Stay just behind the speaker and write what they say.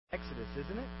Exodus,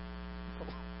 isn't it?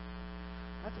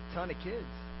 That's a ton of kids.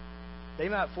 They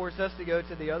might force us to go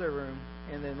to the other room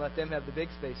and then let them have the big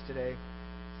space today.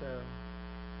 So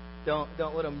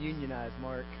don't let them unionize,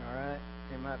 Mark. All right,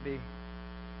 it might be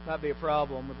a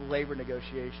problem with labor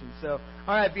negotiations. So,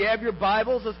 all right, if you have your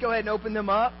Bibles, let's go ahead and open them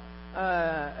up.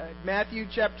 Matthew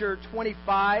chapter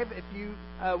 25. If you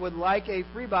would like a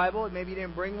free Bible, maybe you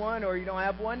didn't bring one or you don't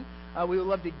have one, we would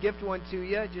love to gift one to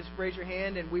you. Just raise your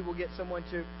hand and we will get someone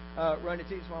to run it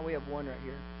to you. So we have one right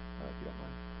here, if you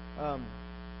don't mind.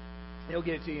 He'll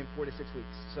get it to you in 4 to 6 weeks.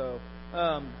 So,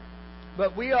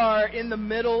 but we are in the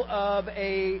middle of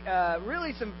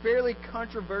really some fairly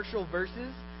controversial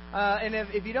verses. And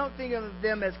if you don't think of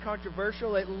them as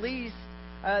controversial, at least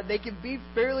they can be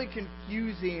fairly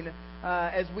confusing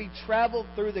as we travel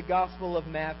through the Gospel of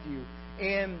Matthew.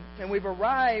 And we've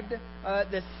arrived,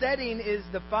 the setting is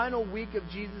the final week of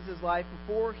Jesus' life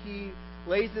before he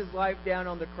lays his life down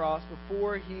on the cross,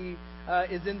 before he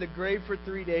is in the grave for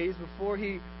 3 days, before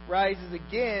he rises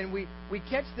again. We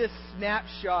catch this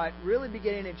snapshot really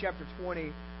beginning in chapter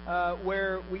 20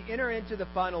 where we enter into the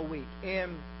final week.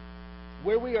 And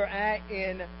where we are at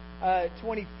in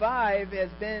 25 has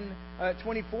been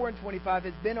 24 and 25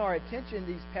 has been our attention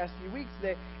these past few weeks.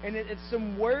 And it's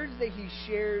some words that he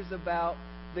shares about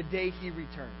the day he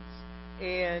returns.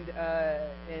 And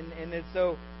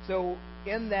so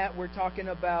in that we're talking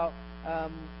about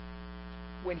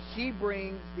when he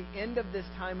brings the end of this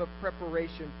time of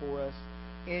preparation for us,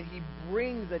 and he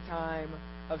brings a time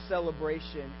of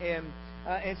celebration.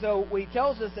 And so he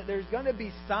tells us that there's going to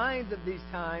be signs of these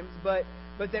times, but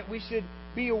that we should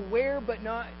be aware but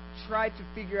not try to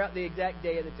figure out the exact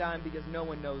day of the time, because no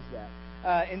one knows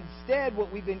that. Instead,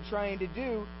 what we've been trying to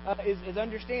do is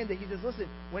understand that he says, listen,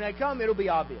 when I come, it'll be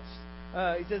obvious.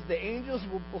 He says, the angels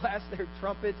will blast their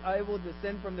trumpets, I will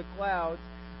descend from the clouds.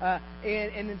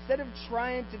 And instead of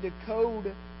trying to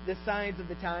decode the signs of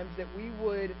the times, that we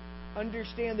would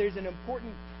understand there's an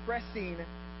important pressing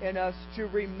in us to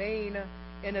remain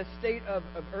in a state of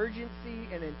urgency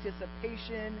and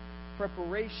anticipation,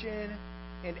 preparation,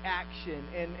 and action.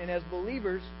 And as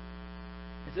believers,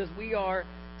 it says we are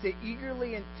to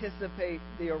eagerly anticipate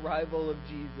the arrival of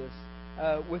Jesus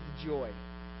with joy,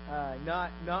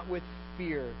 not with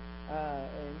fear.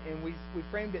 And we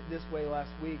framed it this way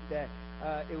last week, that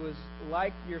it was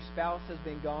like your spouse has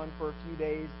been gone for a few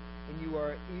days and you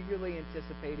are eagerly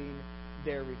anticipating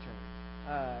their return.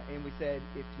 And we said,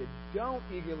 if you don't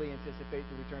eagerly anticipate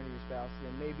the return of your spouse,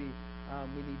 then maybe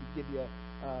we need to give you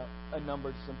a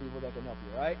number to some people that can help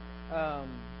you, right?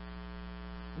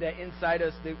 That inside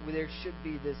us, there should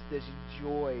be this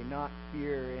joy, not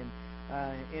fear.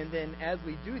 And then as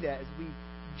we do that, as we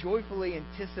joyfully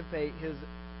anticipate his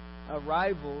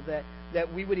arrival,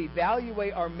 that we would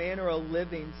evaluate our manner of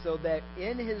living so that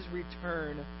in his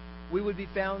return we would be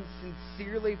found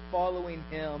sincerely following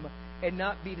him and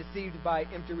not be deceived by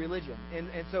empty religion.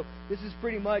 And so this is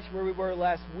pretty much where we were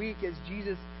last week, as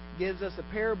Jesus gives us a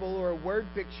parable or a word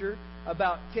picture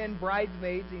about 10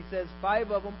 bridesmaids. He says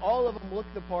 5 of them, all of them look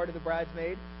the part of the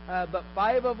bridesmaid, but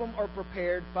 5 of them are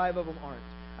prepared, 5 of them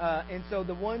aren't. And so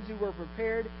the ones who were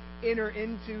prepared enter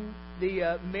into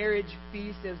the marriage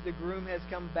feast as the groom has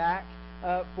come back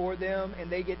for them,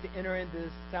 and they get to enter into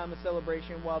this time of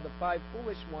celebration, while the 5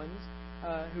 foolish ones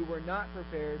who were not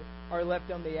prepared are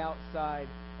left on the outside,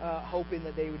 hoping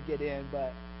that they would get in,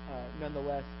 but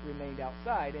nonetheless remained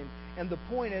outside. And the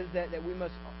point is that we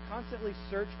must constantly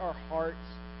search our hearts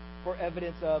for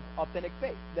evidence of authentic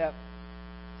faith. That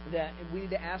we need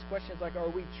to ask questions like, are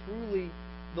we truly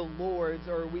the Lord's,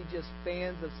 or are we just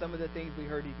fans of some of the things we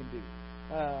heard he can do?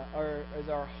 Is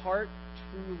our heart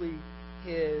truly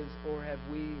his, or have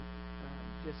we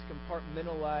just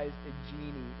compartmentalized a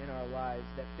genie in our lives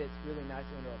that fits really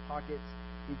nicely into our pockets?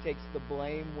 He takes the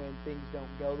blame when things don't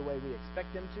go the way we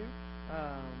expect them to,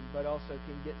 but also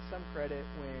can get some credit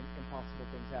when impossible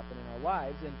things happen in our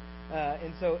lives.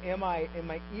 And so am I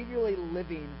eagerly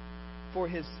living for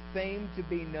his fame to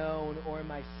be known, or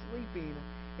am I sleeping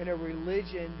in a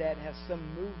religion that has some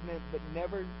movement but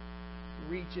never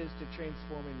reaches to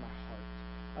transforming my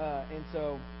heart? And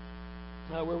so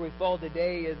where we fall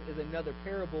today is another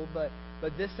parable, but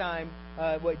this time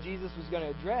what Jesus was going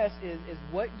to address is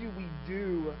what do we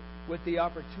do with the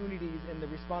opportunities and the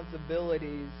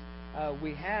responsibilities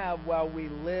we have while we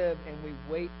live and we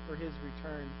wait for his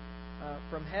return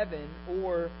from heaven,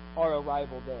 or our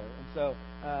arrival there. And so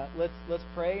let's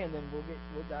pray, and then we'll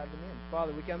dive them in.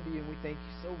 Father, we come to you and we thank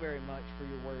you so very much for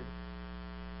your word.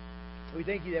 We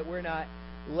thank you that we're not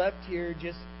left here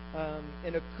just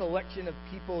in a collection of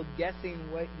people guessing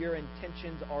what your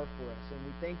intentions are for us. And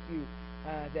we thank you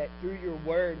that through your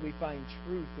word we find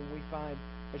truth and we find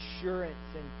assurance,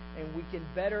 and we can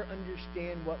better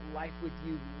understand what life with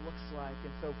you looks like.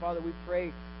 And so, Father, we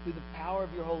pray through the power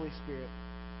of your Holy Spirit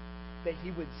that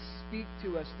He would speak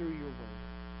to us through your word,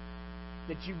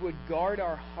 that you would guard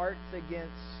our hearts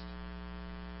against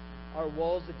our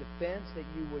walls of defense, that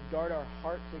you would guard our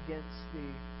hearts against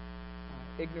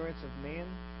the ignorance of man,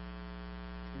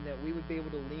 and that we would be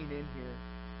able to lean in here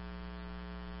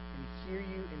and hear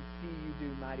you and see you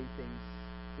do mighty things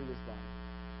through this body.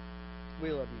 We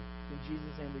love you. In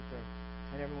Jesus' name we pray.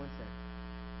 And everyone said,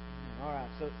 amen. All right.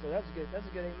 So that's good. That's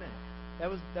a good amen. That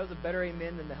was a better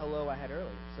amen than the hello I had earlier.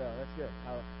 So that's good.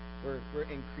 We're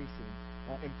increasing,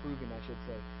 improving, I should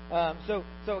say.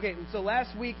 So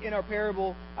last week in our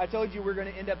parable, I told you we're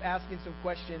going to end up asking some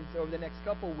questions over the next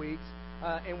couple weeks,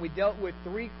 and we dealt with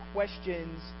 3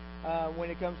 questions when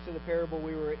it comes to the parable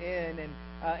we were in,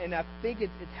 and I think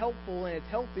it's helpful and it's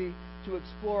healthy to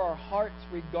explore our hearts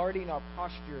regarding our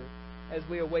posture as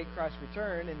we await Christ's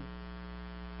return,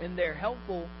 and they're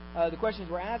helpful. The questions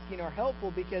we're asking are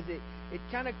helpful because it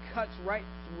kind of cuts right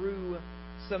through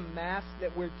some masks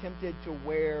that we're tempted to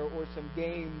wear or some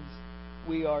games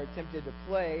we are tempted to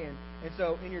play. And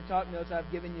so in your talk notes, I'm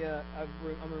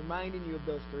reminding you of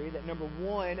those 3. That number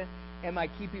 1, am I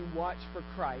keeping watch for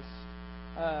Christ?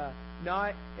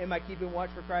 Not am I keeping watch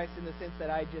for Christ in the sense that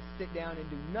I just sit down and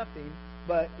do nothing,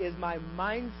 but is my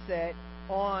mindset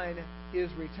on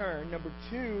His return? Number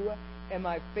 2, am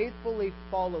I faithfully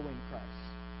following Christ?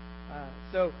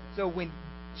 So when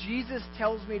Jesus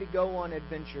tells me to go on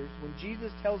adventures, when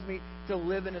Jesus tells me to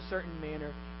live in a certain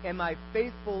manner, am I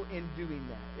faithful in doing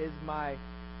that? Is my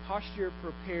posture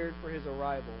prepared for His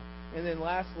arrival? And then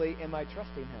lastly, am I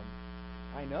trusting Him?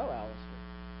 I know,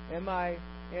 Alistair.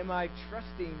 Am I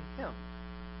trusting Him?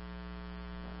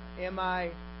 Am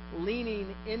I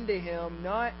leaning into Him,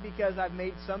 not because I've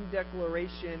made some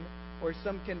declaration or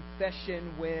some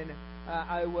confession when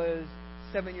I was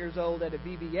 7 years old at a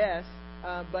VBS,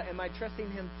 but am I trusting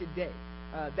Him today?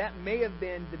 That may have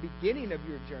been the beginning of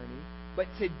your journey, but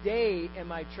today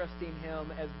am I trusting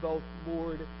Him as both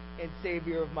Lord and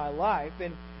Savior of my life?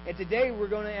 And today we're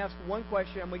going to ask one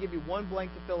question. I'm going to give you one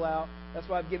blank to fill out. That's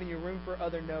why I've given you room for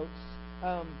other notes.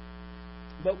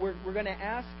 But we're going to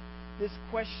ask this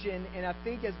question, and I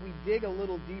think as we dig a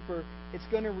little deeper, it's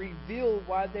going to reveal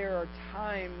why there are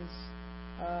times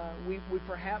we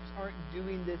perhaps aren't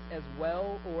doing this as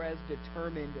well or as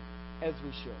determined as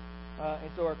we should.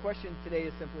 And so our question today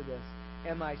is simply this: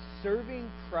 am I serving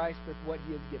Christ with what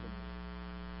He has given me?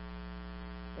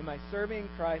 Am I serving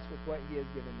Christ with what He has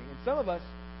given me? And some of us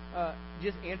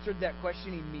just answered that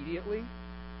question immediately.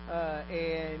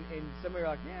 And some of you are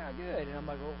like, yeah, good. And I'm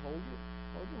like, well, hold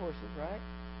your horses, right?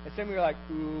 And some of you are like,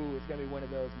 ooh, it's going to be one of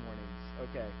those mornings.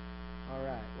 Okay. All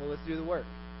right. Well, let's do the work.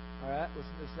 All right?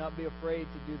 Let's not be afraid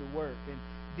to do the work. And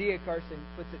D.A. Carson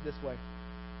puts it this way.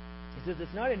 He says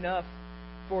it's not enough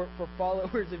for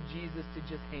followers of Jesus to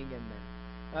just hang in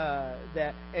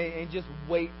there and just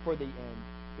wait for the end.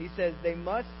 He says they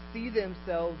must see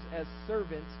themselves as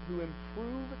servants who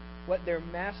improve what their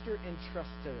master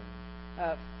entrusts to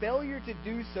them. Failure to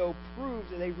do so proves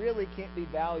that they really can't be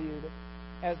valued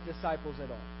as disciples at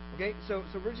all. Okay, so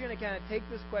we're just going to kind of take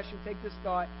this question, take this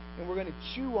thought, and we're going to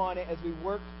chew on it as we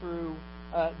work through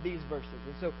these verses.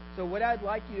 And so what I'd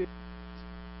like you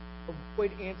to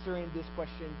avoid answering this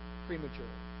question prematurely.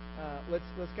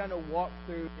 Let's kind of walk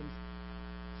through and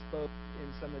spoke in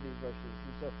some of these verses.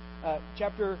 And so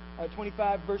chapter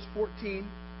 25, verse 14.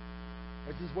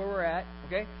 This is where we're at.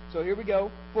 Okay, so here we go.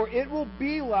 For it will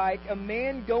be like a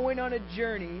man going on a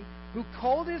journey who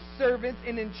called his servants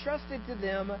and entrusted to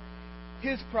them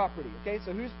his property. Okay,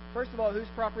 so first of all, whose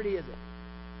property is it?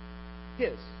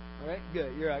 His. All right,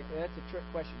 good. You're like, that's a trick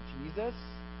question. Jesus?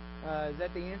 Is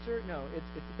that the answer? No, it's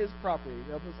his property.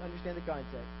 Help us understand the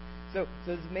context. So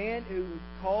this man who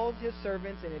called his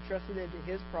servants and entrusted them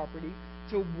to his property,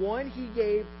 to one he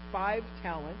gave 5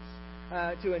 talents,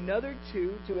 to another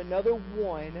 2, to another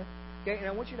 1. Okay, and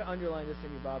I want you to underline this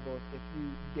in your Bible if you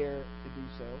dare to do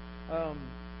so.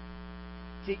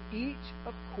 To each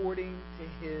according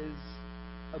to his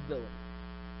ability.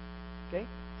 Okay?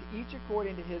 To each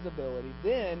according to his ability.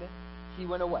 Then he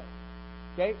went away.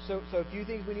 Okay? So a few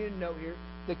things we need to note here.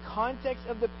 The context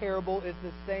of the parable is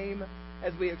the same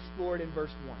as we explored in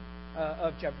verse 1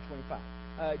 of chapter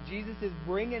 25. Jesus is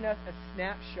bringing us a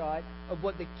snapshot of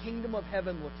what the kingdom of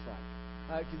heaven looks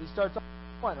like. Because he starts off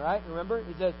with 1, right? Remember?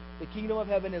 He says, the kingdom of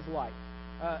heaven is light.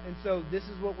 And so this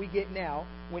is what we get now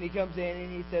when he comes in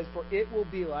and he says, for it will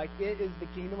be like, it is the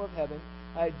kingdom of heaven.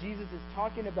 Jesus is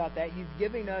talking about that. He's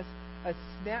giving us a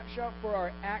snapshot for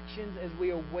our actions as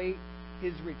we await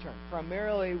His return.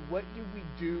 Primarily, what do we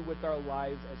do with our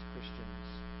lives as Christians?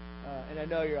 And I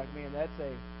know you're like, man,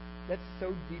 that's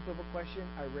so deep of a question.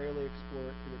 I rarely explore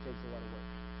it because it takes a lot of work.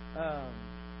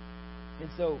 And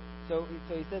so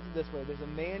he says it this way: there's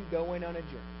a man going on a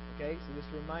journey. Okay, so this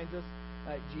reminds us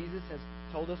Jesus has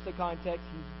told us the context.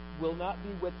 He will not be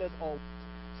with us always.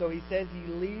 So he says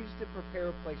he leaves to prepare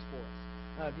a place for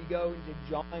us. If you go into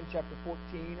John chapter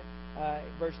 14,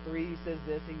 verse 3, he says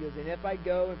this. He goes, "And if I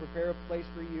go and prepare a place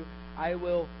for you, I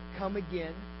will come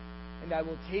again, and I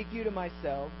will take you to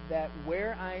myself, that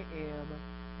where I am,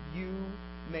 you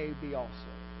may be also."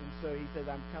 And so he says,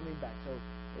 I'm coming back. So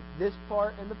it's this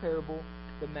part in the parable,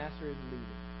 the master is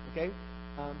leaving. Okay?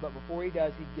 But before he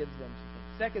does, he gives them some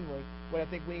things. Secondly, what I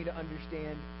think we need to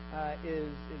understand is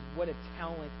what a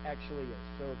talent actually is.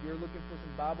 So if you're looking for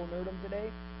some Bible nerdum today,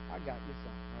 I got you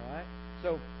some. All right?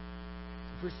 So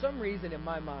for some reason in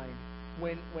my mind,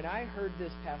 when I heard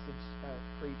this passage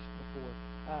preached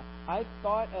before, I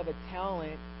thought of a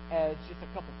talent as just a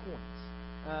couple coins.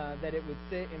 That it would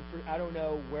sit in fruit. I don't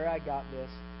know where I got this.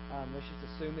 Let's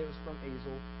just assume it was from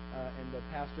Azle, and the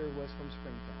pastor was from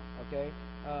Springtown. Okay,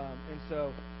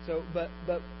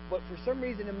 but for some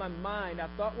reason in my mind, I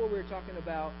thought what we were talking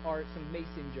about are some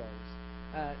mason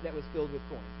jars that was filled with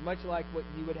coins, much like what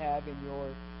you would have in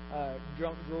your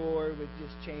junk drawer with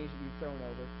just change that you've thrown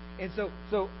over. And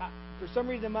so for some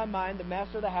reason in my mind, the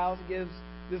master of the house gives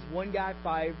this one guy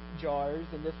 5 jars,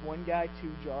 and this one guy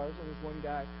 2 jars, and this one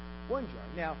guy 1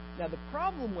 jar. Now the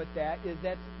problem with that is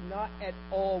that's not at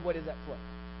all what is at play.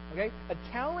 Okay, a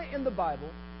talent in the Bible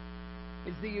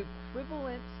is the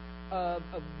equivalent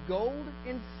of gold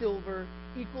and silver,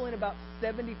 equaling about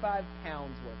 75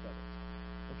 pounds worth of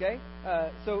it. Okay,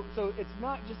 so it's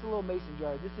not just a little mason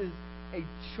jar. This is a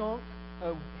chunk,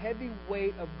 a heavy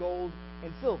weight of gold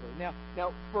and silver. Now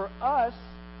for us,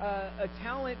 a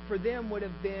talent for them would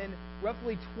have been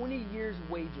roughly 20 years'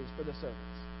 wages for the servants.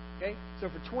 Okay, so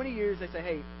for 20 years they say,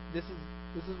 hey, this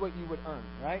is what you would earn,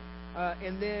 right?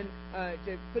 And then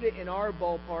to put it in our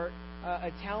ballpark,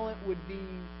 a talent would be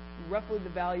roughly the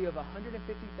value of $150,000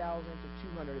 to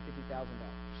 $250,000.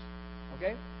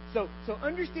 Okay, so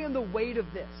understand the weight of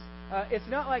this. It's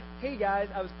not like, hey guys,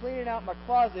 I was cleaning out my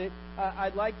closet.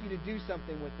 I'd like you to do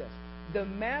something with this. The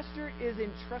master is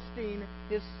entrusting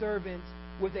his servants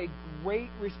with a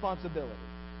great responsibility.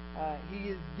 He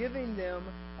is giving them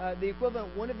the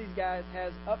equivalent. One of these guys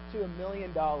has up to $1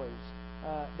 million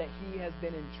that he has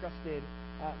been entrusted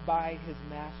by his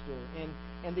master,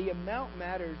 and the amount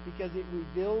matters because it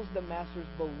reveals the master's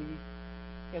belief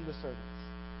in the servants.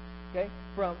 Okay,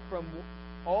 from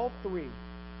all three,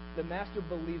 the master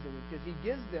believes in them because he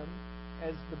gives them,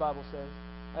 as the Bible says,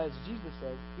 as Jesus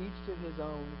says, each to his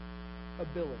own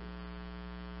ability.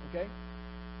 Okay.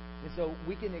 And so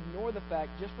we can ignore the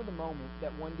fact, just for the moment,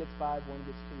 that one gets 5, one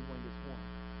gets 2, one gets 1.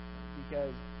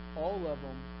 Because all of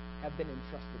them have been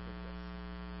entrusted with this.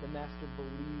 The master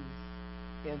believes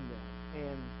in them.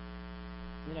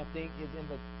 And I think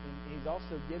he's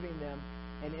also giving them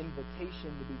an invitation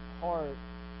to be part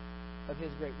of his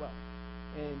great wealth.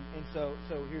 And so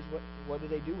here's what do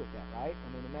they do with that, right? I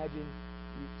mean, imagine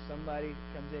somebody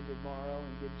comes in tomorrow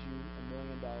and gives you $1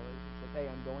 million and says, hey,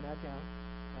 I'm going out of town.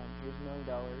 Here's $1 million.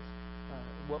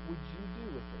 What would you do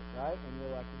with it, right? And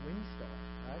you're like, Windstar,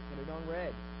 right? Put it on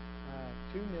red.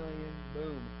 $2 million,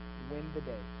 boom, win the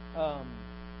day.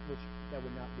 Which that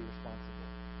would not be responsible,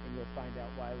 and you'll find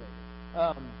out why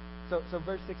later. So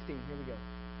verse 16, here we go.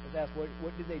 Let's ask,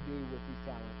 what did they do with these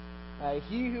talents?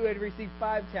 He who had received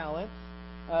 5 talents,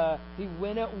 he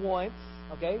went at once.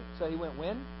 Okay, so he went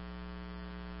when?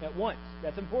 At once.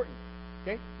 That's important.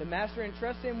 Okay, the master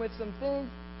entrusts him with some things.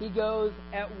 He goes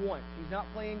at once. He's not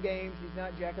playing games. He's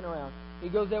not jacking around. He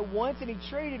goes at once, and he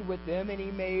traded with them, and he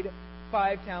made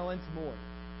 5 talents more.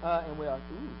 And we're like,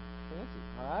 ooh, fancy.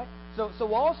 All right.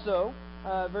 So also,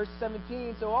 verse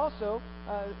 17. So also,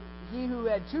 he who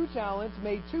had 2 talents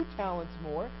made 2 talents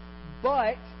more.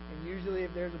 But, and usually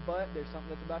if there's a but, there's something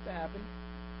that's about to happen.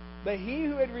 But he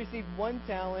who had received 1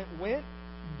 talent went,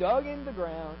 dug in the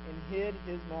ground, and hid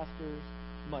his master's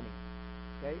money.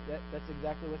 Okay, that's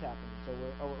exactly what's happening. So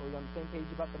we're on the same page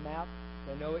about the map.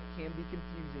 I know it can be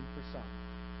confusing for some.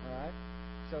 All right.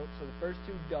 So the first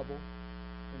 2 double,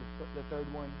 and the third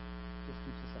one just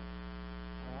keeps the same.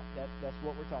 All right. That's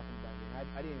what we're talking about here.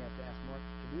 I didn't have to ask Mark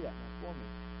to do that now for me.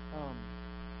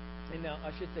 And now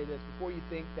I should say this before you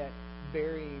think that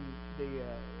burying the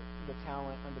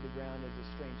talent under the ground is a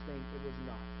strange thing. It is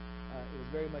not. It was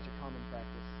very much a common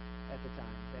practice at the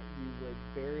time that you would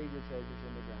bury your treasures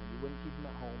in the ground. You wouldn't keep them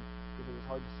at home because it was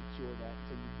hard to secure that,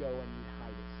 so you'd go and you'd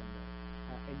hide it somewhere.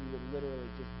 and you would literally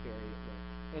just bury it there.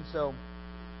 And so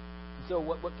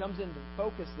what comes into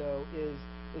focus, though, is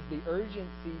the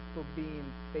urgency for being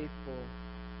faithful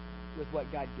with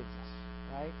what God gives us,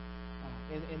 right?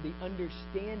 And the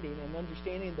understanding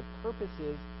the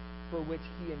purposes for which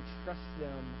He entrusts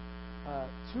them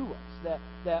to us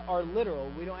that are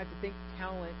literal. We don't have to think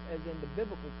talent as in the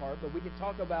biblical part, but we can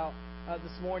talk about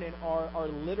this morning our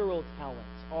literal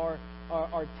talents,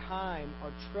 our time,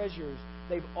 our treasures.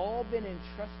 They've all been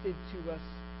entrusted to us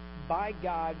by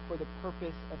God for the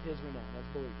purpose of His renown as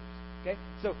believers. Okay,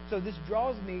 so this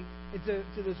draws me into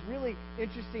this really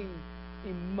interesting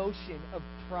emotion of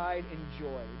pride and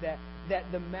joy that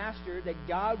the Master, that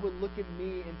God would look at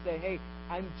me and say, "Hey,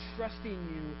 I'm trusting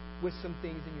you with some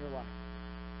things in your life.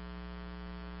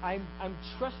 I'm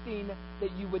trusting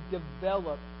that you would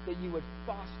develop, that you would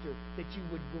foster, that you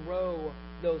would grow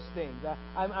those things."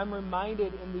 I'm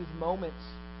reminded in these moments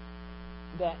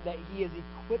that He has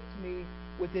equipped me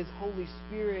with His Holy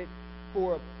Spirit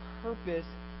for a purpose,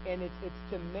 and it's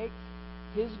to make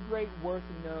His great worth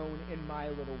known in my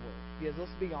little world. Because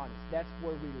let's be honest, that's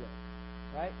where we live,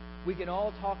 right? We can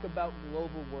all talk about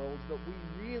global worlds, but we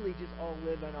really just all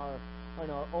live in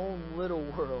our own little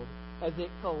world as it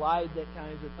collides at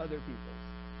times with other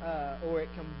people's, or it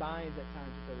combines at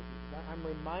times with other people's. I'm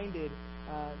reminded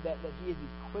that He has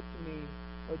equipped me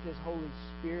with His Holy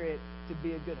Spirit to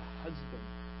be a good husband,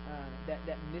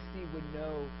 that Misty would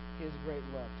know His great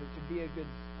love, to be a good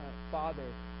father,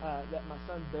 that my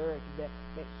son Barrick, that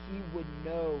he would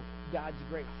know God's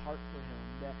great heart for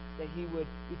him, that he would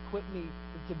equip me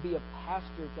to be a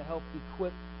pastor, to help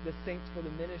equip the saints for the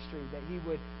ministry, that He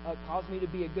would cause me to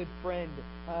be a good friend,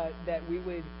 that we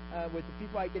would, with the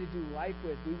people I get to do life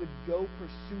with, we would go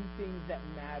pursue things that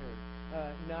matter,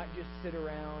 not just sit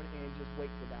around and just wait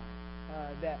to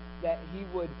die. That He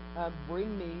would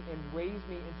bring me and raise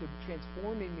me into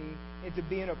transforming me into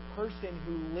being a person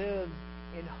who lives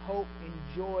in hope and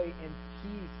joy and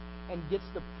peace and gets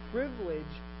the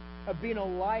privilege of being a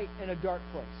light in a dark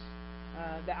place.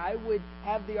 That I would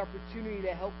have the opportunity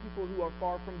to help people who are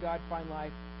far from God find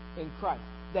life in Christ.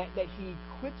 That He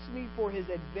equips me for His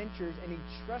adventures, and He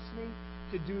trusts me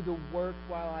to do the work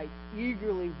while I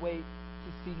eagerly wait to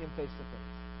see Him face to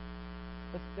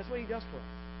face. That's what He does for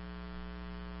us.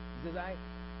 Because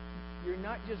you're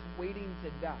not just waiting to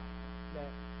die.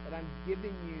 That I'm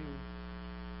giving you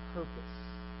purpose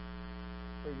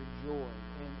for your joy.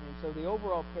 And so the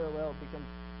overall parallel becomes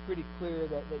pretty clear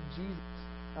that Jesus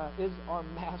is our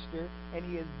Master, and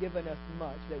He has given us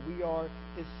much, that we are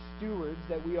His stewards,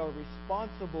 that we are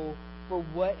responsible for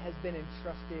what has been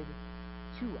entrusted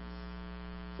to us.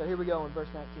 So here we go in verse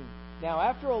 19. Now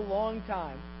after a long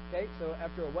time, okay, so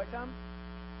after a what time?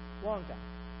 Long time.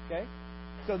 Okay?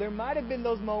 So there might have been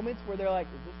those moments where they're like,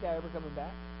 is this guy ever coming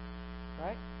back?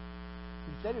 Right?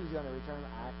 He said He was going to return.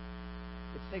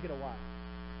 It's taken a while.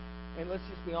 And let's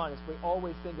just be honest, we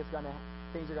always think things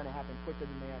are going to happen quicker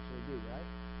than they actually do, right?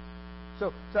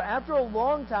 So after a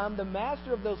long time, the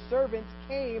master of those servants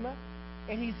came,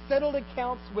 and he settled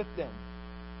accounts with them.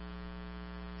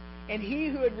 And he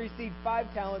who had received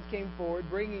 5 talents came forward,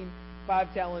 bringing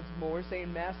 5 talents more,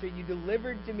 saying, "Master, you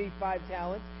delivered to me 5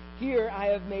 talents. Here I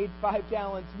have made 5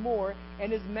 talents more."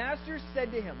 And his master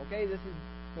said to him, okay, this is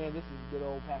good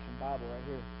old-fashioned Bible right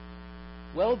here.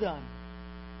 "Well done,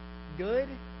 good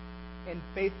and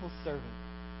faithful servant.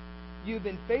 You have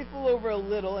been faithful over a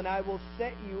little, and I will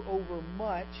set you over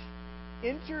much.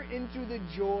 Enter into the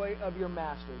joy of your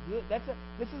master."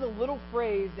 This is a little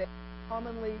phrase that's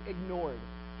commonly ignored.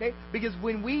 Okay? Because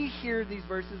when we hear these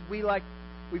verses,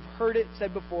 we've heard it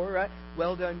said before, right?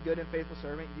 "Well done, good and faithful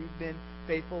servant. You've been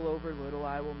faithful over little,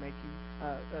 I will make you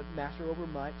a master over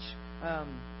much."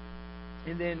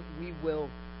 And then we will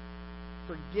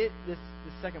forget the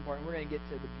second part, and we're going to get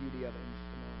to the beauty of it in just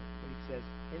a moment. When He says,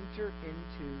 "Enter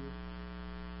into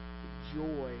the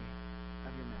joy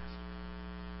of your master."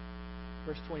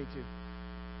 Verse 22.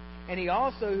 "And he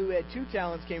also who had 2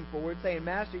 talents came forward, saying,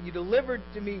 Master, you delivered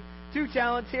to me 2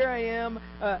 talents. Here I am,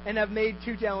 and I've made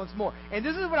 2 talents more." And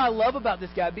this is what I love about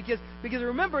this guy, because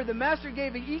remember, the master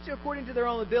gave each according to their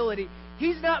own ability.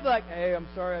 He's not like, "Hey, I'm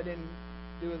sorry I didn't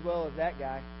do as well as that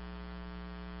guy.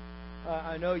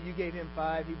 I know you gave him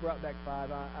 5. He brought back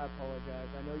 5. I apologize.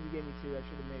 I know you gave me 2. I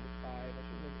should have made it 5. I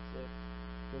should have made it 6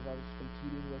 because I was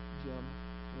competing with Jim,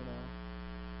 you know."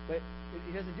 But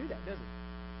He doesn't do that, does He?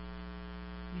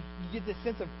 You get this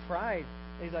sense of pride.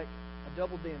 And He's like, "I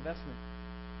doubled the investment.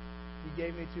 You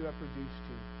gave me 2. I produced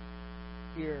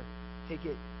 2. Here, take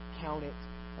it, count it."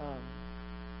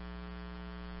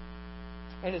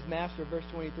 And his master, verse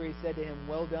 23, said to him,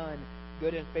 "Well done,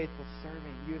 good and faithful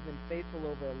servant. You have been faithful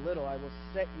over a little. I will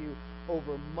set you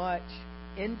over much.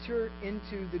 Enter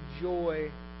into the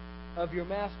joy of your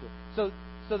master. So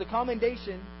the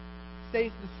commendation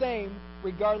stays the same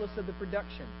regardless of the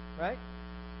production, right?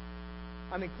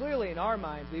 I mean, clearly in our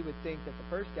minds, we would think that the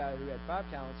first guy who had 5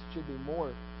 talents should be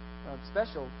more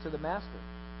special to the master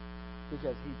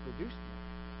because he produced more.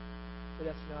 But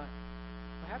that's not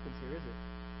what happens here, is it?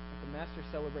 The master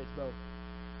celebrates both.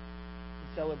 He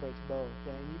celebrates both.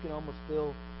 And you can almost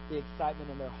feel the excitement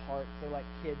in their hearts. They're like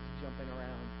kids jumping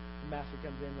around. The master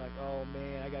comes in like, oh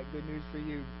man, I got good news for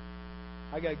you.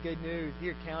 I got good news.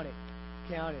 Here, count it.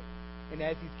 Count it. And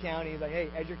as he's counting, he's like, hey,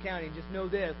 as you're counting, just know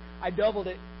this. I doubled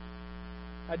it.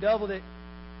 I doubled it.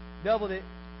 Doubled it.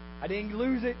 I didn't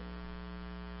lose it.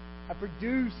 I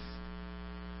produced.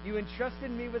 You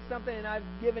entrusted me with something and I've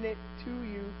given it to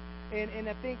you. And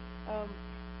I think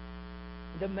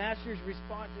the master's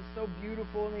response is so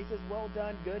beautiful. And he says, well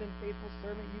done, good and faithful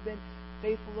servant. You've been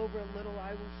faithful over a little.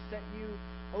 I will set you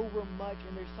over much.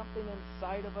 And there's something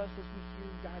inside of us as we hear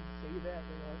God say that.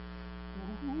 We're like,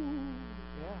 ooh,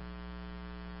 yeah.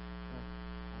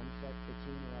 I'm just like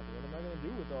 15 and like, what am I going to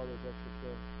do with all those extra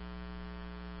stuff?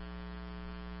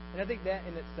 And I think that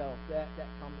in itself, the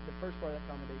first part of that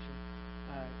commendation,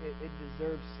 it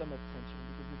deserves some attention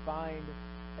because we find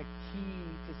a key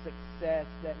to success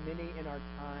that many in our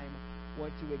time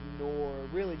want to ignore,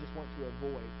 really just want to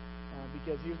avoid.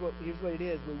 Because here's what it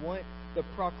is. We want the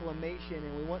proclamation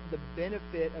and we want the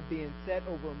benefit of being set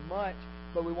over much,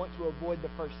 but we want to avoid the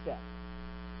first step.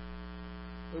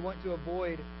 We want to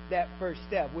avoid that first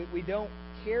step. We don't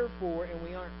care for and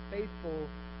we aren't faithful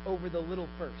over the little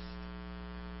first.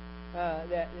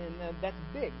 That's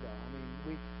big, though. I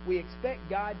mean, we expect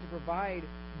God to provide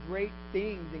great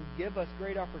things and give us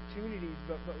great opportunities,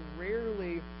 but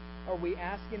rarely are we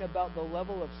asking about the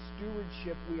level of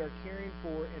stewardship we are caring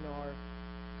for in our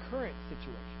current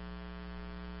situation.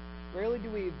 Rarely do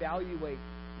we evaluate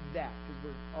that because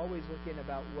we're always looking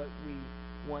about what we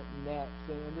want next.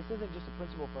 And this isn't just a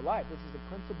principle for life. This is a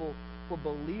principle for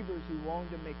believers who long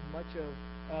to make much of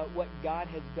what God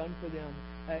has done for them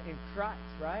in Christ,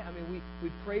 right? I mean,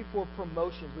 we pray for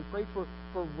promotions. We pray for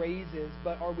raises,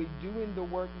 but are we doing the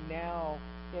work now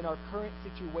in our current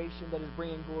situation that is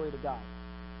bringing glory to God?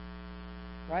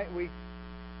 Right?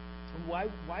 Why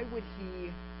would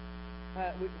He...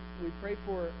 we pray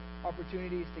for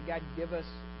opportunities to God give us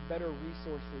better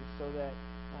resources so that...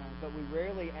 but we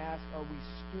rarely ask, are we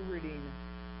stewarding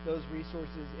those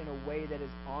resources in a way that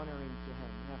is honoring to Him?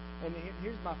 And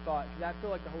here's my thought, because I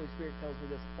feel like the Holy Spirit tells me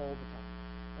this all the time.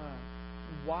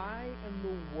 Why in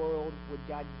the world would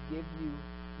God give you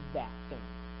that thing?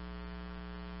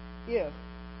 If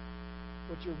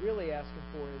what you're really asking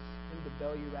for is Him to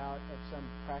bail you out of some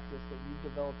practice that you've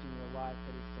developed in your life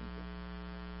that is sinful.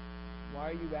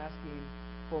 Why are you asking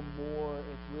for more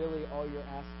if really all you're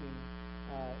asking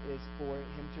is for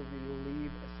Him to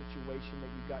relieve a situation that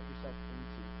you got yourself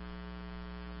into?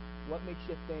 What makes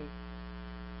you think,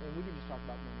 and we can just talk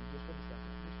about money just for a second.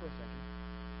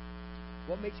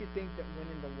 What makes you think that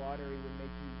winning the lottery would make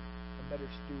you a better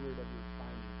steward of your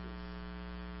finances?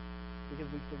 Because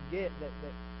we forget that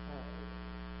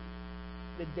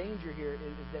the danger here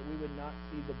is that we would not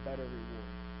see the better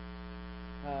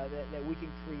reward. That we can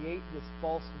create this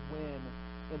false win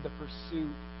in the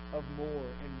pursuit of more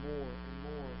and more and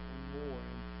more and more.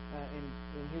 And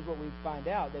here's what we find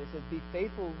out, that it says, be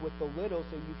faithful with the little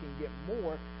so you can get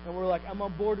more. And we're like, I'm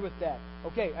on board with that.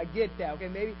 Okay, I get that. Okay,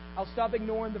 maybe I'll stop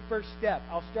ignoring the first step.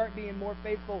 I'll start being more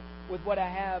faithful with what I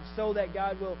have so that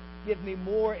God will give me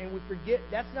more. And we forget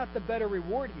that's not the better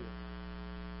reward here.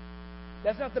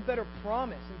 That's not the better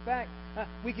promise. In fact,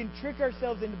 we can trick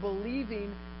ourselves into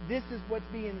believing this is what's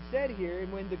being said here.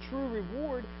 And when the true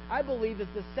reward, I believe, is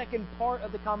the second part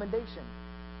of the commendation.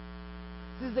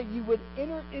 Is that you would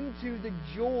enter into the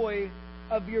joy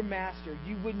of your master.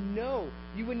 You would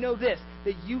know this,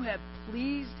 that you have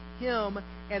pleased Him,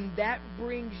 and that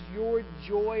brings your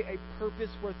joy a purpose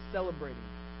worth celebrating.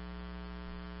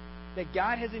 That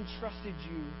God has entrusted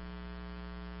you.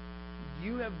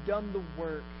 You have done the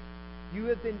work. You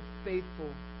have been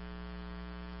faithful.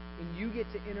 And you get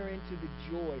to enter into the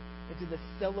joy, into the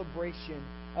celebration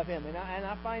of Him. And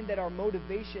I find that our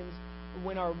motivations,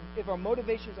 if our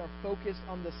motivations are focused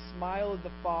on the smile of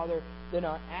the Father, then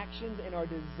our actions and our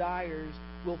desires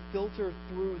will filter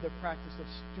through the practice of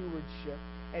stewardship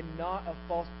and not a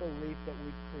false belief that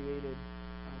we've created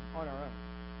on our own.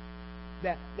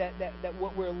 That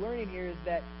what we're learning here is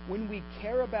that when we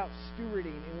care about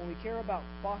stewarding and when we care about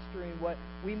fostering what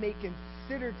we may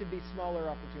consider to be smaller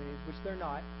opportunities, which they're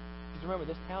not, because remember,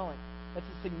 this talent That's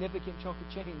a significant chunk of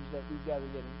change that these guys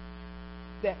are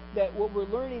getting. That what we're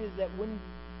learning is that when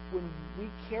we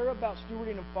care about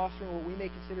stewarding and fostering what we may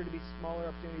consider to be smaller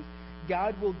opportunities,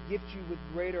 God will gift you with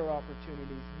greater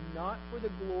opportunities, not for the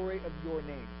glory of your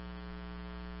name.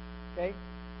 Okay?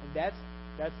 And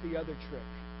that's the other trick.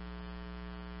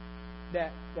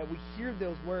 That we hear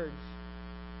those words,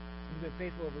 "You've been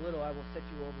faithful over little, I will set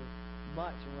you over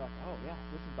much." And we're like, oh yeah,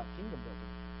 this is about kingdom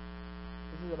building.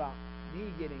 This is about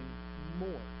me getting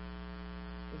more.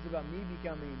 This is about me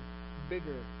becoming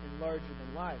bigger and larger than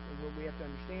life. And what we have to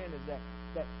understand is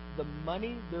that the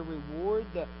money, the reward,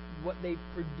 what they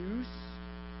produce,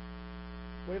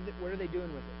 what are they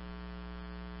doing with it?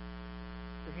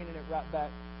 They're handing it right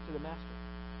back to the master.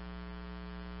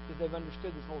 Because they've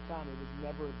understood this whole time it was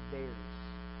never theirs.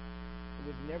 It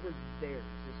was never theirs.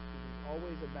 It was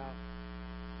always about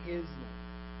His name.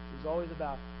 It was always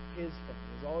about His fame.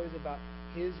 It was always about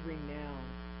His renown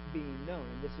being known.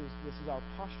 And this is our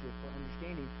posture for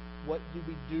understanding what do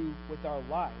we do with our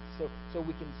lives. So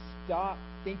we can stop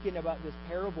thinking about this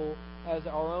parable as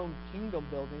our own kingdom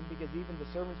building, because even the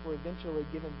servants were eventually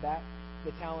given back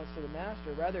the talents to the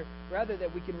master. Rather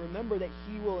that we can remember that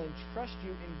He will entrust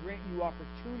you and grant you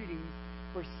opportunities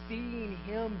for seeing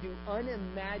Him do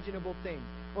unimaginable things.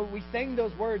 Well, we sang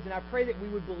those words, and I pray that we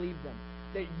would believe them.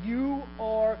 That You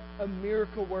are a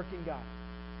miracle working God.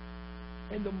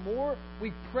 And the more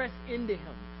we press into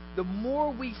Him, the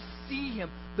more we see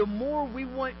Him, the more we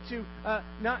want to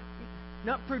not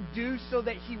produce so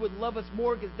that He would love us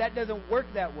more, because that doesn't work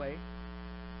that way.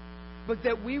 But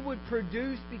that we would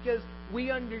produce because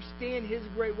we understand His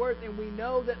great worth, and we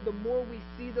know that the more we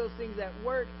see those things at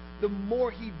work, the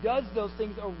more He does those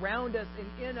things around us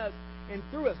and in us and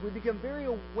through us. We become very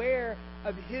aware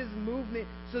of His movement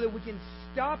so that we can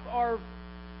stop our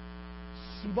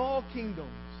small kingdoms.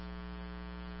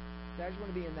 I just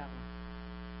want to be in that one.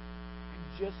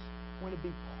 I just want to be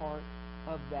part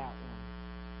of that one.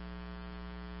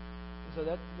 And so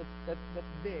that's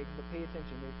big, but pay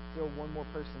attention. There's still one more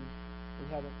person we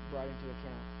haven't brought into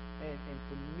account. And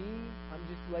for me, I'm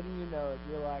just letting you know, if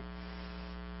you're like,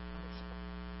 I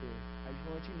just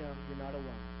want to let you know you're not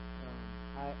alone.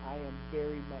 I am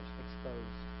very much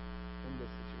exposed in this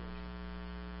situation.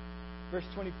 Verse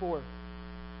 24.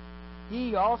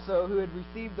 He also, who had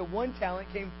received the 1 talent,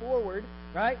 came forward,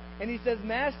 right? And he says,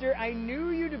 "Master, I knew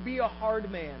you to be a hard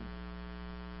man."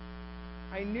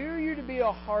 I knew you to be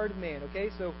a hard man. Okay,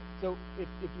 so if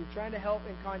you're trying to help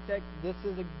in context, this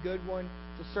is a good one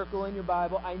to circle in your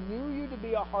Bible. I knew you to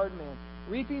be a hard man,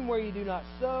 reaping where you do not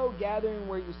sow, gathering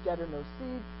where you scatter no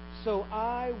seed. So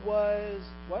I was,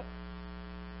 what?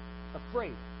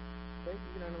 Afraid. Okay,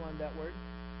 you can underline that word.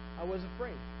 I was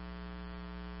afraid.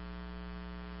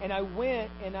 And I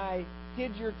went and I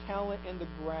hid your talent in the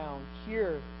ground.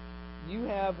 Here, you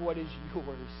have what is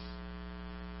yours.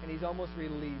 And he's almost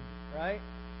relieved, right?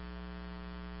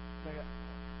 Like,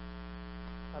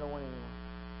 I don't want any more.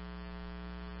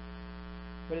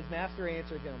 But his master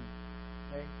answered him.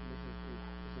 Okay, this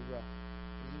is rough.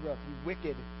 This is rough. You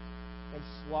wicked and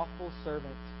slothful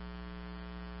servant.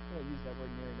 We don't use that word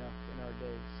near enough in our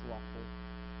day, slothful.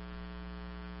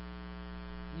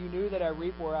 You knew that I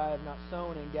reap where I have not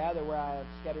sown and gather where I have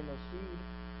scattered no seed.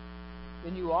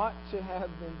 Then you ought to have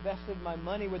invested my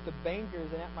money with the bankers,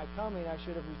 and at my coming I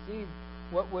should have received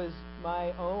what was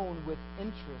my own with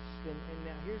interest. And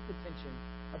now here's the tension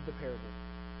of the parable.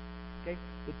 Okay?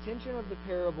 The tension of the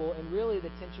parable, and really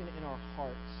the tension in our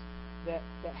hearts. That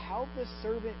how the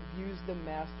servant views the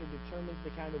master determines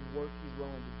the kind of work he's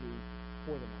willing to do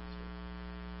for the master.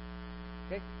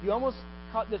 Okay? You almost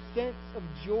caught the sense of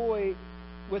joy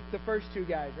with the first 2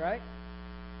 guys, right?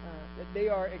 That they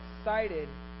are excited.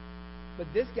 But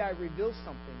this guy reveals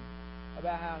something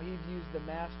about how he views the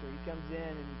master. He comes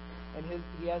in and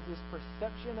he has this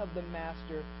perception of the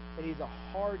master that he's a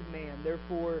hard man.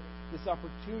 Therefore, this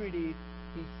opportunity,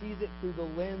 he sees it through the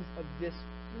lens of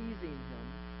displeasing him.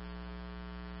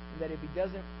 And that if he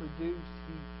doesn't produce,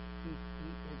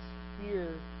 his fear,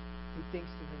 he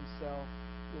thinks to himself,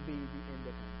 will be the end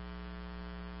of him.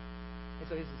 And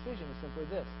so his decision is simply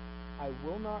this: I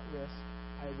will not risk,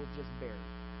 I will just bear.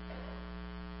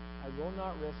 I will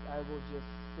not risk, I will just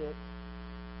sit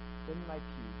in my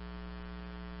pew,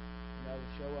 and I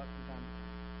will show up from time to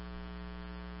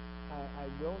time. I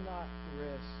will not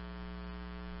risk,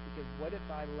 because what if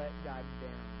I let God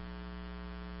down?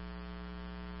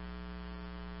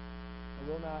 I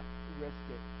will not risk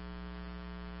it,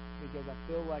 because I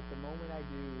feel like the moment I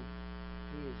do,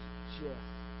 He is just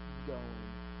going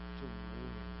to ruin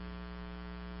me.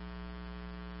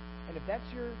 And if that's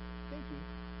your thinking,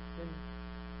 then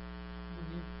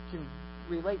you can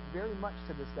relate very much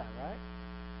to this guy, right?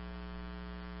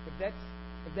 If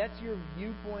that's your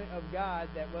viewpoint of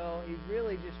God, that, well, he's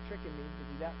really just tricking me because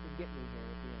he's out to get me here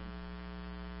at the end,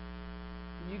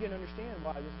 then you can understand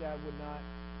why this guy would not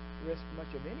risk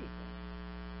much of anything.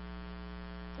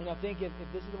 And I think if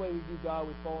this is the way we view God,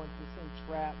 we fall into the same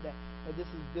trap that this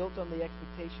is built on the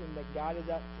expectation that God is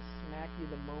out to smack you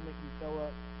the moment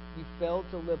you fail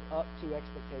to live up to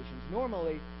expectations.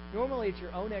 Normally it's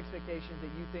your own expectations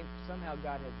that you think somehow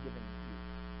God has given you.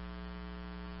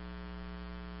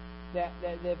 That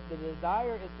if the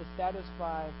desire is to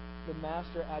satisfy the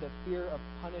master out of fear of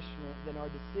punishment, then our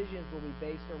decisions will be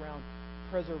based around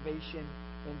preservation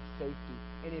and safety.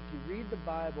 And if you read the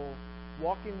Bible,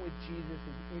 walking with Jesus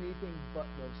is anything but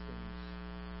those things.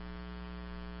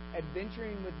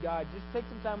 Adventuring with God, just take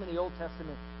some time in the Old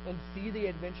Testament and see the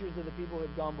adventures of the people who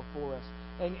have gone before us.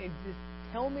 And just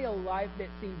tell me a life that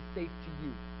seems safe to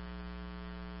you.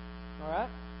 Alright?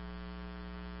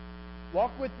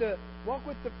 Walk with the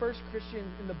first Christians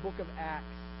in the book of Acts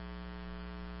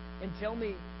and tell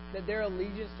me that their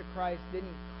allegiance to Christ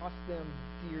didn't cost them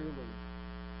dearly.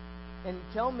 And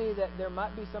tell me that there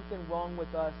might be something wrong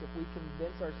with us if we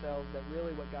convince ourselves that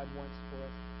really what God wants for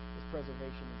us is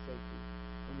preservation and safety.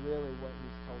 And really what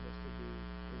He's told us to do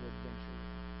is adventure.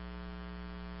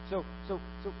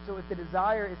 So if the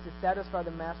desire is to satisfy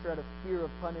the master out of fear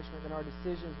of punishment, then our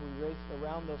decisions will race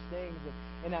around those things.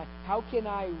 How can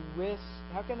I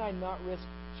not risk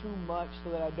too much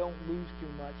so that I don't lose too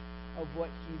much of what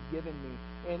He's given me?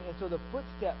 And so the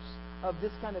footsteps of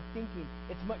this kind of thinking,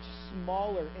 it's much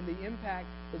smaller and the impact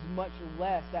is much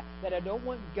less. That I don't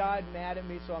want God mad at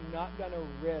me, so I'm not going to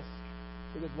risk,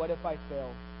 because what if I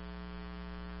fail?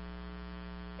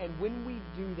 And when we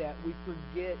do that, we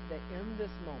forget that in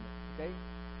this moment, okay,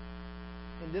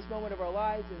 in this moment of our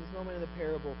lives, in this moment of the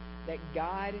parable, that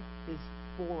God is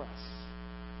for us.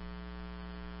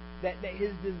 That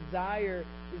His desire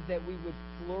is that we would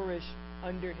flourish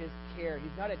under His care.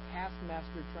 He's not a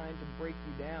taskmaster trying to break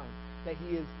you down. That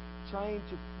He is trying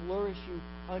to flourish you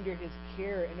under His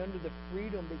care and under the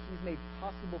freedom that He's made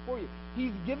possible for you.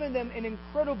 He's given them an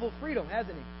incredible freedom,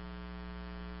 hasn't He?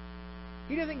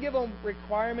 He doesn't give them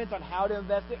requirements on how to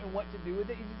invest it and what to do with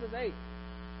it. He just says, hey,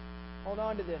 hold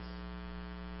on to this.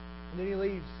 And then He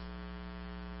leaves.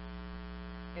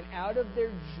 And out of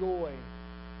their joy,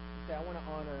 they say, I want to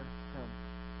honor Him.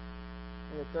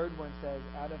 And the third one says,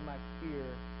 out of my fear,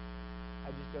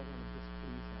 I just don't want to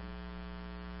displease Him.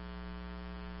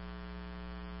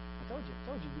 I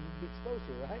told you, you'd be exposed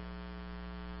here, right?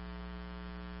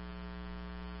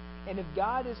 And if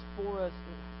God is for us,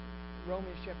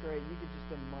 Romans chapter 8, you could just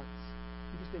spend months.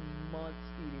 You could spend months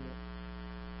eating it.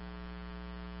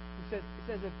 It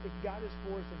says if God is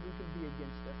for us, then who can be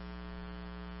against us?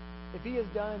 If He has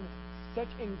done such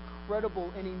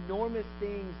incredible and enormous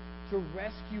things to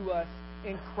rescue us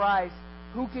in Christ,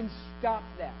 who can stop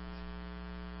that?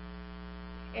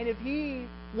 And if He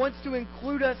wants to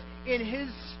include us in His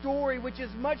story, which is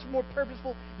much more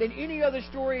purposeful than any other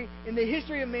story in the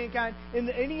history of mankind,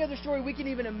 any other story we can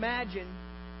even imagine,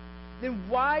 then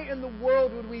why in the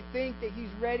world would we think that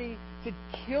He's ready to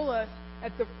kill us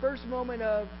at the first moment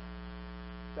of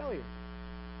failure?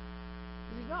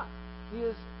 Because He's not. He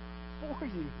is for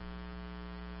you.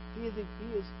 He is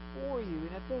for you. And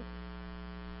I think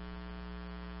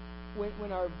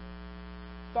when our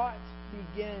thoughts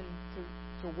begin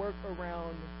to work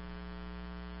around,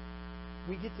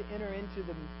 we get to enter into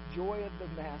the joy of the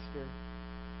Master,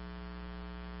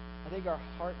 I think our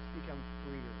hearts become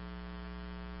freer.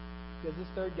 Because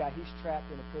this third guy, he's trapped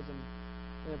in a prison.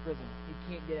 He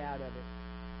can't get out of it.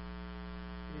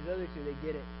 And these other two, they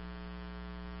get it.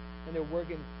 And they're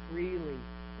working freely.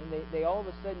 And they all of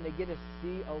a sudden, they get to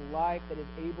see a life that is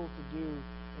able to do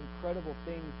incredible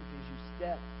things because you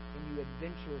step and you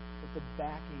adventure with the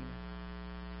backing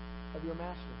of your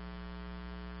Master.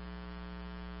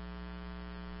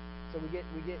 So we get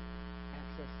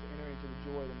access to enter into the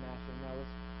joy of the Master. Now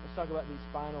let's talk about these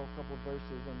final couple of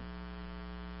verses. And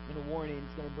in a warning,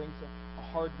 it's going to bring a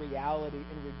hard reality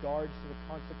in regards to the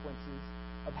consequences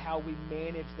of how we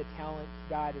manage the talents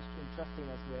God is entrusting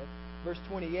us with. Verse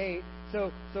 28,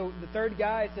 so the third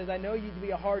guy says, I know you to be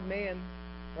a hard man,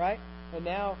 right? And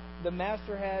now the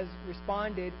Master has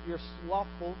responded, you're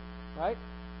slothful, right?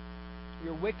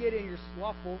 You're wicked and you're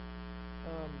slothful.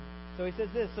 So he says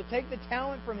this, so take the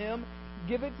talent from him,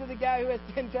 give it to the guy who has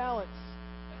 10 talents.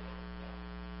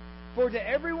 For to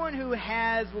everyone who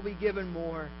has will be given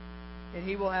more, and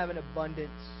he will have an abundance.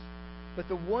 But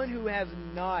the one who has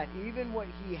not, even what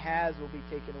he has will be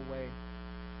taken away.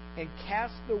 And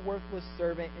cast the worthless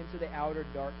servant into the outer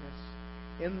darkness.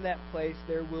 In that place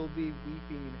there will be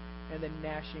weeping and the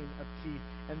gnashing of teeth.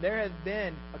 And there have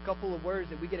been a couple of words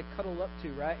that we get to cuddle up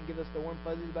to, right, and give us the warm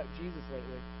fuzzies about Jesus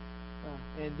lately.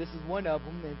 And this is one of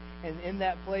them. And in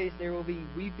that place there will be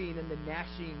weeping and the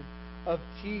gnashing of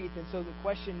teeth. And so the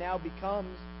question now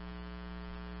becomes,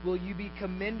 will you be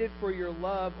commended for your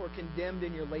love or condemned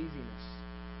in your laziness?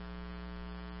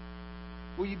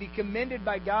 Will you be commended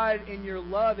by God in your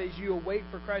love as you await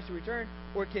for Christ to return,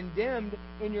 or condemned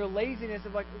in your laziness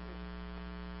of like,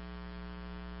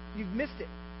 you've missed it.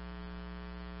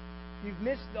 You've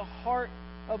missed the heart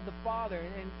of the Father.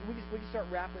 And we can start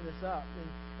wrapping this up.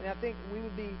 And I think we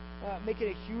would be making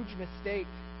a huge mistake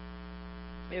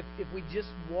if we just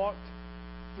walked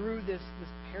through this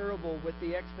parable with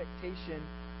the expectation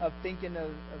of thinking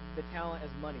of the talent as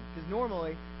money. Because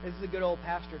normally, this is a good old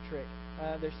pastor trick.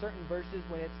 There's certain verses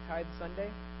when it's Tithe Sunday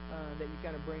that you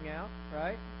kind of bring out,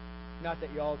 right? Not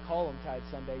that you all call them Tithe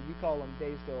Sunday. You call them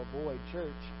days to avoid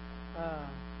church.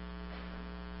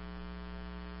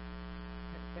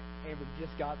 Amber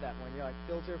just got that one. You're like,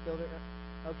 filter.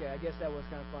 Okay, I guess that was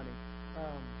kind of funny.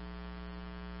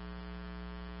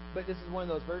 But this is one of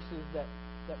those verses that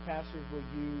pastors will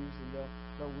use, and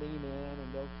they'll lean in and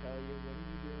they'll tell you, what are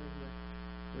you doing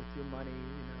with your money,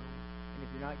 and if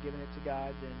you're not giving it to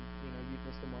God, then you've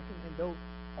missed the mark. And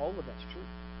all of that's true.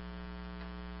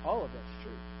 All of that's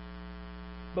true.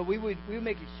 But we would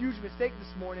make a huge mistake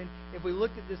this morning if we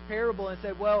looked at this parable and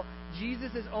said, well,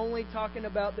 Jesus is only talking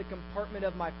about the compartment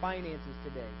of my finances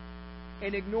today,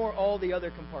 and ignore all the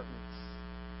other compartments.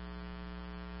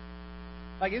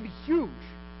 Like, it'd be huge.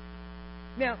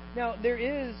 Now there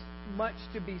is much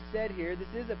to be said here.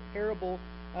 This is a parable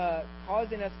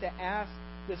causing us to ask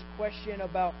this question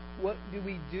about what do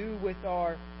we do with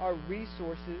our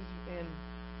resources.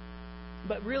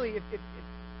 But really, if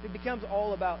it becomes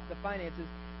all about the finances,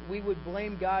 we would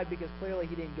blame God because clearly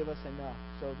He didn't give us enough.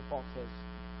 So the Paul says.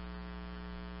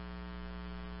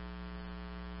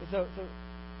 So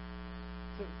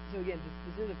again,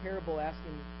 this is a parable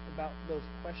asking about those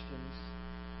questions.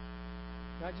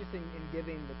 Not just in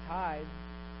giving the tithe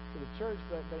to the church,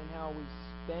 but in how we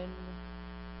spend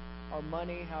our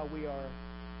money, how we are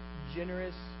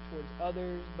generous towards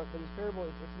others. But this parable,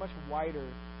 it's much wider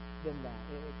than that.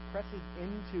 It presses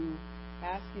into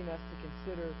asking us to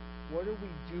consider, what are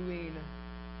we doing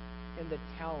in the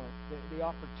talent, the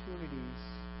opportunities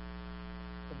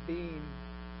of being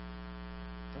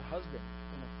a husband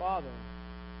and a father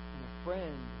and a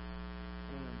friend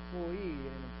and an employee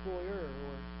and an employer,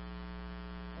 or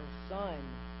a son,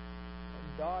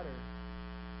 a daughter.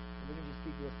 And we can just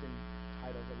keep listing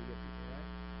titles that we give people, right?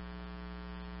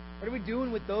 What are we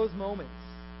doing with those moments?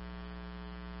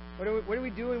 What are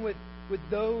we doing with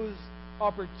those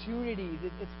opportunities?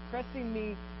 It's pressing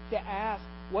me to ask,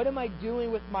 what am I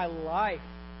doing with my life?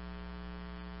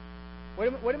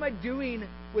 What am I doing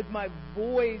with my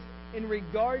voice in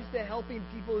regards to helping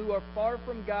people who are far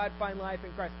from God find life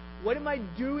in Christ? What am I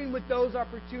doing with those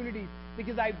opportunities?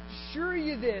 Because I assure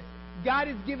you this, God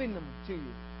is giving them to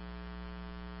you,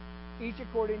 each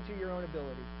according to your own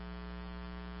ability.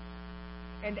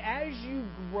 And as you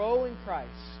grow in Christ,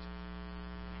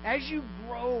 as you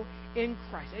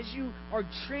are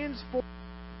transformed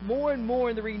more and more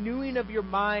in the renewing of your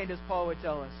mind, as Paul would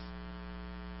tell us,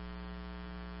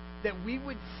 that we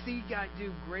would see God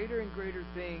do greater and greater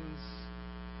things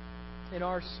in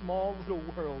our small little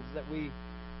worlds that we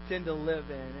tend to live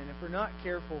in. And if we're not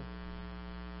careful,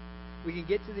 we can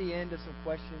get to the end of some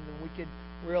questions and we can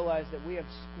realize that we have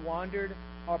squandered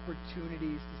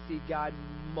opportunities to see God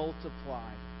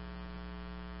multiply.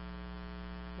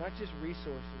 Not just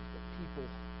resources, but people.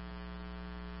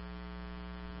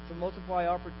 To multiply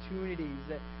opportunities,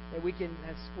 that we can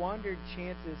have squandered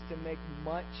chances to make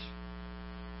much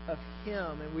of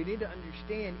Him. And we need to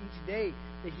understand each day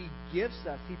that He gifts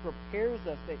us, He prepares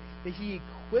us, that He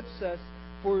equips us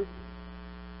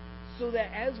so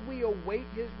that as we await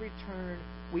His return,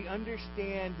 we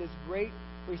understand this great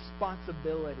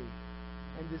responsibility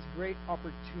and this great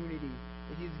opportunity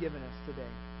that He's given us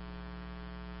today.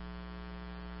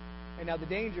 And now the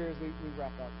danger, as we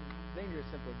wrap up, the danger is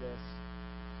simply this: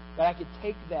 that I could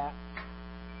take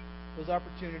those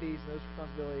opportunities, those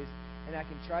responsibilities, and I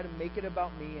can try to make it about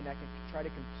me, and I can try to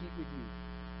compete with you.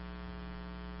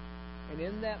 And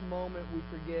in that moment, we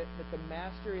forget that the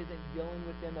Master isn't dealing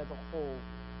with them as a whole.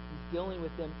 He's dealing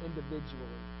with them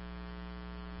individually.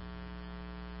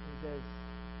 He says,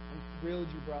 I'm thrilled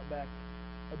you brought back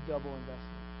a double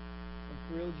investment. I'm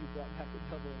thrilled you brought back a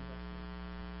double investment.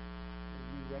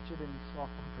 You wretched and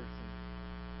slothful person.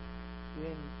 You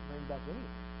didn't bring back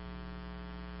anything.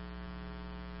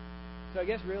 So I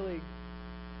guess really,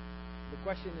 The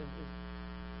question is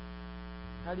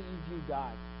how do you view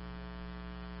God?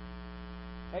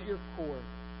 At your core,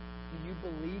 do you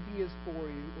believe He is for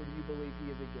you, or do you believe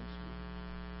He is against you?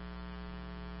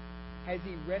 Has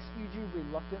He rescued you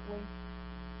reluctantly?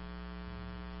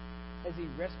 Has He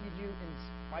rescued you in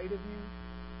spite of you?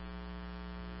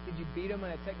 Did you beat Him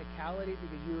on a technicality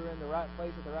because you were in the right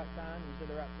place at the right time and you said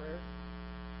the right prayer?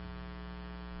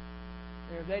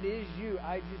 And if that is you,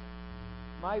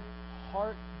 my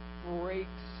heart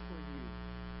breaks for you.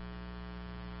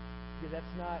 Because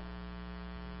that's not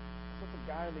the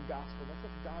God of the gospel. That's not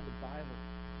the God of the Bible.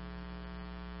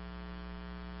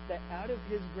 That out of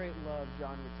His great love,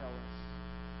 John would tell us,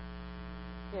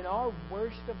 in our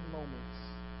worst of moments,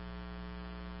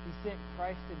 He sent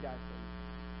Christ to die for you.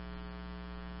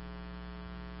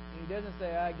 And He doesn't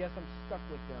say, I guess I'm stuck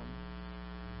with them.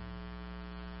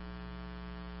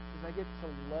 Because I get to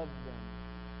love them.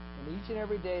 And each and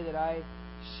every day that I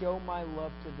show my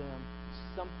love to them,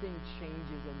 something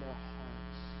changes in their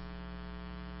hearts.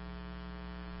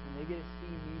 And they get to see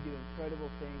me do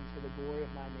incredible things for the glory of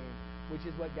my name, which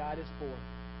is what God is for.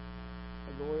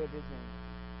 The glory of His name.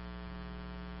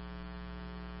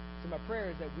 So my prayer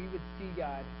is that we would see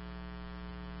God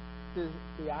through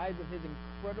the eyes of His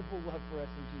incredible love for us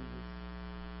in Jesus.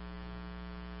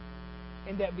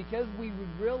 And that because we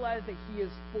would realize that He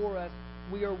is for us,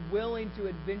 we are willing to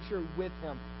adventure with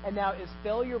Him. And now, is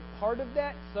failure part of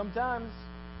that? Sometimes.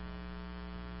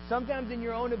 Sometimes in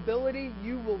your own ability,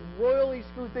 you will royally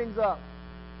screw things up.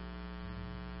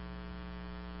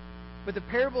 But the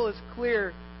parable is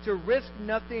clear. To risk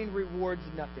nothing rewards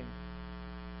nothing.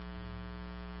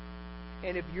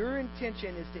 And if your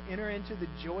intention is to enter into the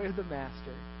joy of the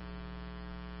Master,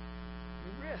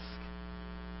 you risk.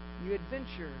 You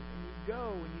adventure, and you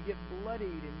go, and you get bloodied,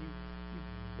 and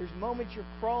there's moments you're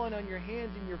crawling on your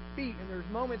hands and your feet, and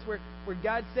there's moments where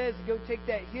God says, go take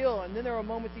that hill, and then there are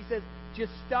moments He says,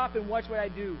 just stop and watch what I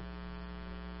do.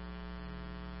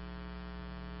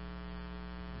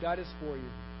 God is for you.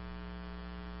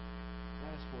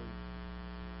 God is for you.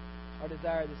 Our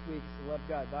desire this week is to love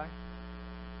God. Bye.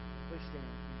 Please stand.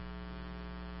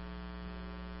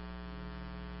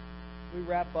 We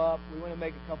wrap up. We want to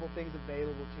make a couple things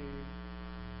available to you.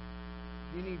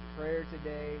 If you need prayer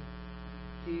today,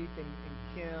 Keith and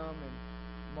Kim and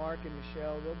Mark and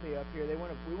Michelle, they'll be up here. We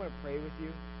want to pray with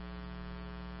you.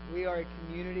 We are a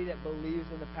community that believes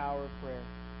in the power of prayer.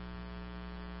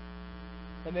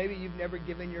 And maybe you've never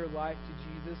given your life to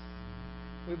Jesus.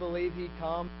 We believe He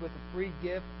comes with a free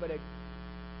gift, but an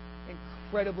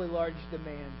incredibly large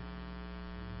demand.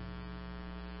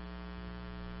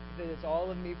 He said, it's all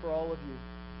of me for all of you.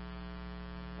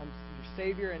 I'm your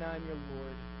Savior and I'm your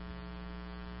Lord.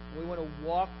 We want to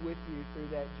walk with you through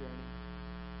that journey.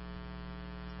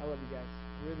 I love you guys.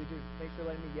 I really do. Thanks for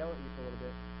letting me yell at you for a little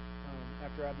bit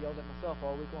after I've yelled at myself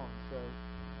all week long. So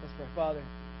let's pray. Father,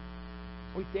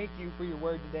 we thank you for your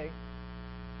word today.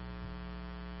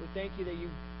 We thank you that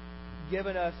you've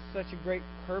given us such a great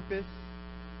purpose,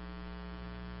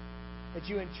 that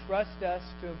you entrust us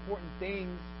to important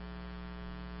things.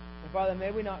 And Father,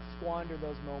 may we not squander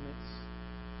those moments.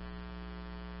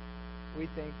 We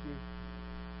thank you.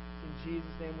 In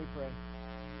Jesus' name we pray.